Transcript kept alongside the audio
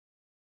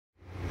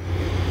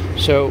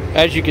So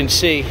as you can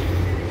see,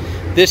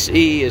 this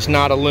E is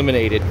not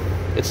illuminated.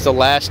 It's the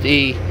last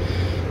E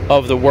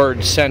of the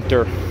word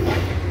center.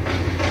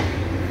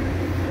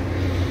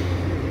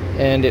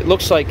 And it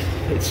looks like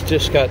it's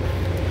just got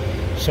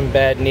some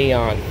bad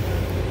neon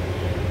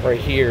right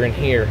here and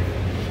here.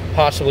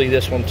 Possibly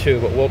this one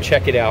too, but we'll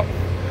check it out.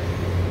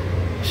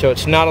 So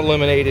it's not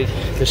illuminated.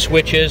 The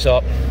switch is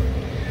up.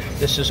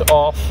 This is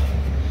off.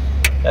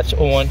 That's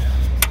on.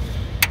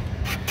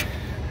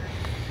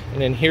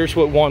 And then here's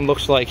what one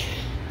looks like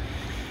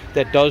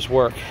that does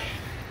work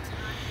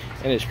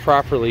and is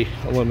properly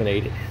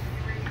illuminated.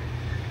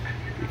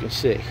 You can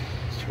see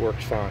this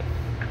works fine.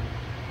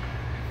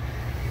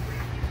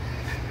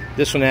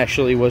 This one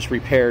actually was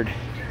repaired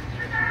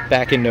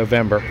back in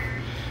November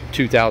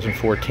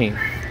 2014,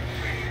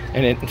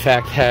 and it in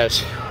fact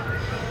has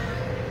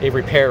a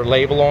repair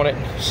label on it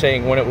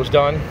saying when it was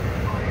done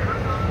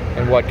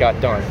and what got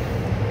done.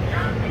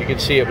 You can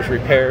see it was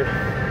repaired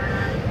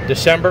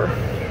December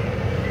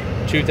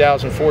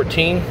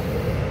 2014.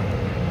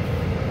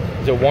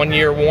 It's a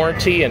 1-year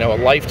warranty and a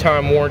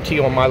lifetime warranty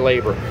on my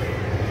labor.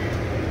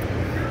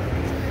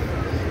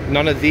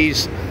 None of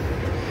these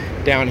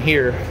down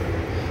here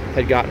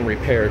had gotten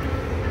repaired.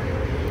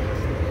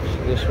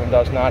 So this one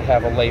does not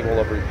have a label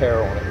of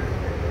repair on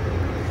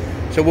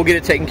it. So we'll get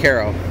it taken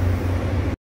care of.